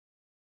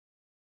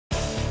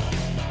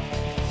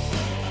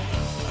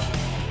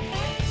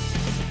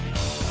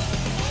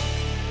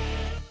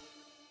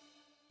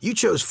You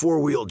chose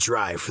four-wheel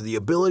drive for the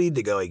ability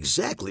to go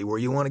exactly where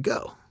you want to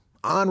go,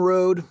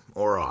 on-road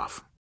or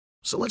off.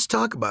 So let's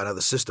talk about how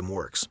the system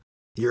works.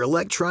 Your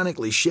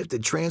electronically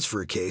shifted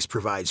transfer case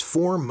provides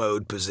 4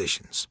 mode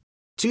positions.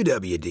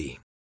 2WD,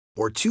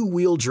 or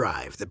two-wheel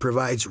drive, that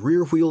provides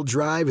rear-wheel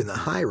drive in the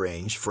high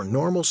range for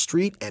normal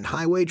street and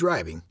highway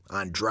driving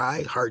on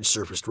dry,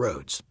 hard-surfaced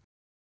roads.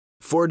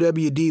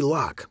 4WD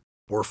lock,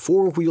 or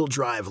four-wheel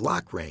drive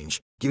lock range,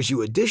 gives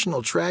you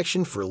additional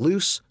traction for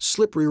loose,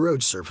 slippery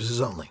road surfaces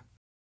only.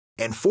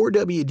 And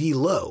 4WD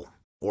low,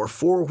 or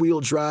four-wheel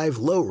drive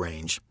low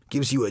range,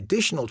 gives you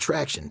additional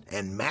traction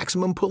and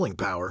maximum pulling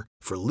power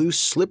for loose,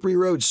 slippery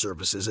road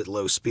surfaces at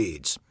low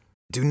speeds.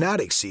 Do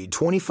not exceed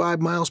 25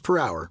 miles per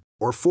hour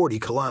or 40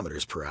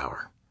 kilometers per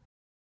hour.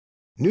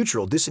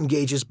 Neutral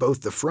disengages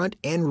both the front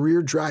and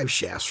rear drive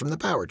shafts from the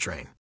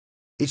powertrain.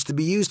 It's to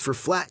be used for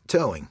flat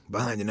towing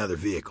behind another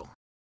vehicle.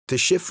 To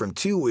shift from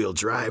two-wheel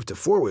drive to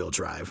four-wheel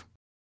drive,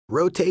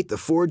 rotate the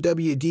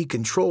 4WD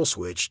control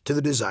switch to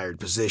the desired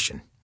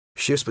position.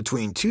 Shifts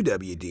between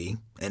 2WD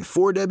and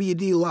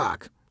 4WD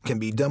lock can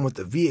be done with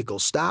the vehicle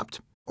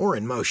stopped or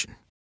in motion.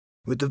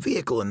 With the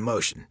vehicle in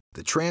motion,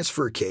 the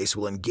transfer case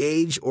will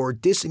engage or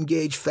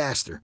disengage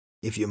faster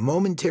if you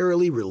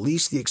momentarily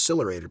release the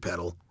accelerator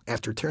pedal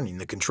after turning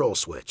the control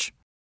switch.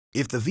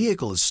 If the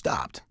vehicle is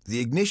stopped, the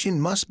ignition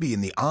must be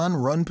in the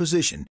on-run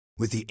position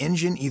with the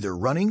engine either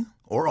running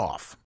or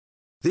off.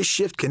 This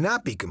shift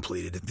cannot be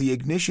completed if the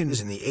ignition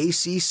is in the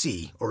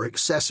ACC or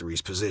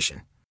accessories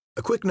position.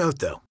 A quick note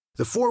though,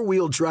 the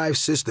four-wheel drive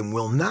system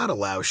will not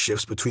allow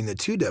shifts between the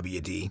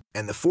 2WD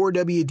and the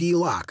 4WD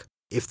lock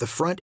if the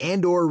front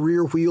and/or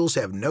rear wheels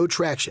have no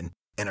traction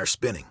and are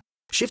spinning.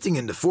 Shifting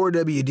into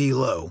 4WD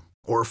low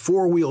or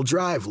four-wheel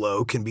drive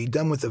low can be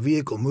done with the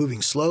vehicle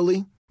moving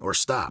slowly or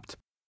stopped.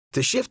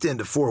 To shift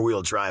into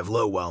four-wheel drive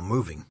low while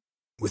moving,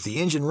 with the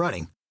engine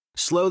running,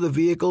 slow the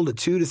vehicle to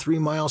 2 to 3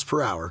 miles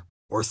per hour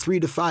or 3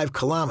 to 5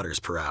 kilometers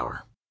per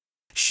hour.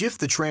 Shift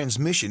the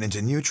transmission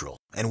into neutral,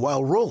 and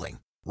while rolling,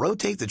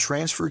 rotate the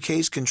transfer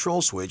case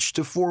control switch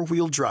to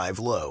four-wheel drive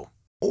low.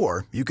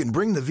 Or you can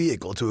bring the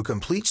vehicle to a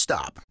complete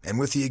stop, and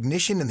with the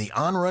ignition in the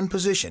on-run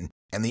position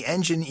and the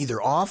engine either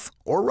off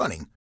or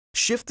running,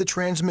 shift the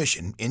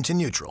transmission into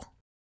neutral.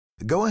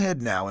 Go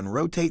ahead now and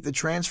rotate the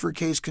transfer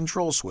case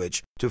control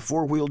switch to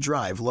four-wheel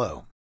drive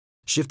low.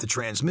 Shift the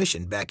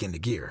transmission back into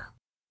gear.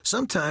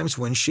 Sometimes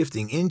when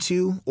shifting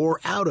into or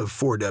out of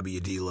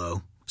 4WD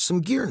low, some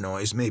gear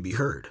noise may be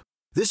heard.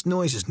 This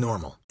noise is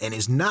normal and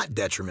is not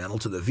detrimental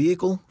to the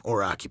vehicle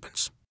or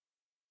occupants.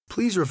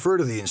 Please refer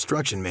to the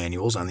instruction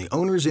manuals on the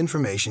Owner's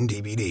Information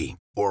DVD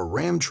or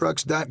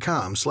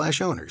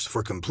ramtrucks.com/owners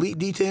for complete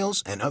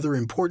details and other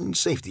important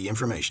safety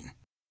information.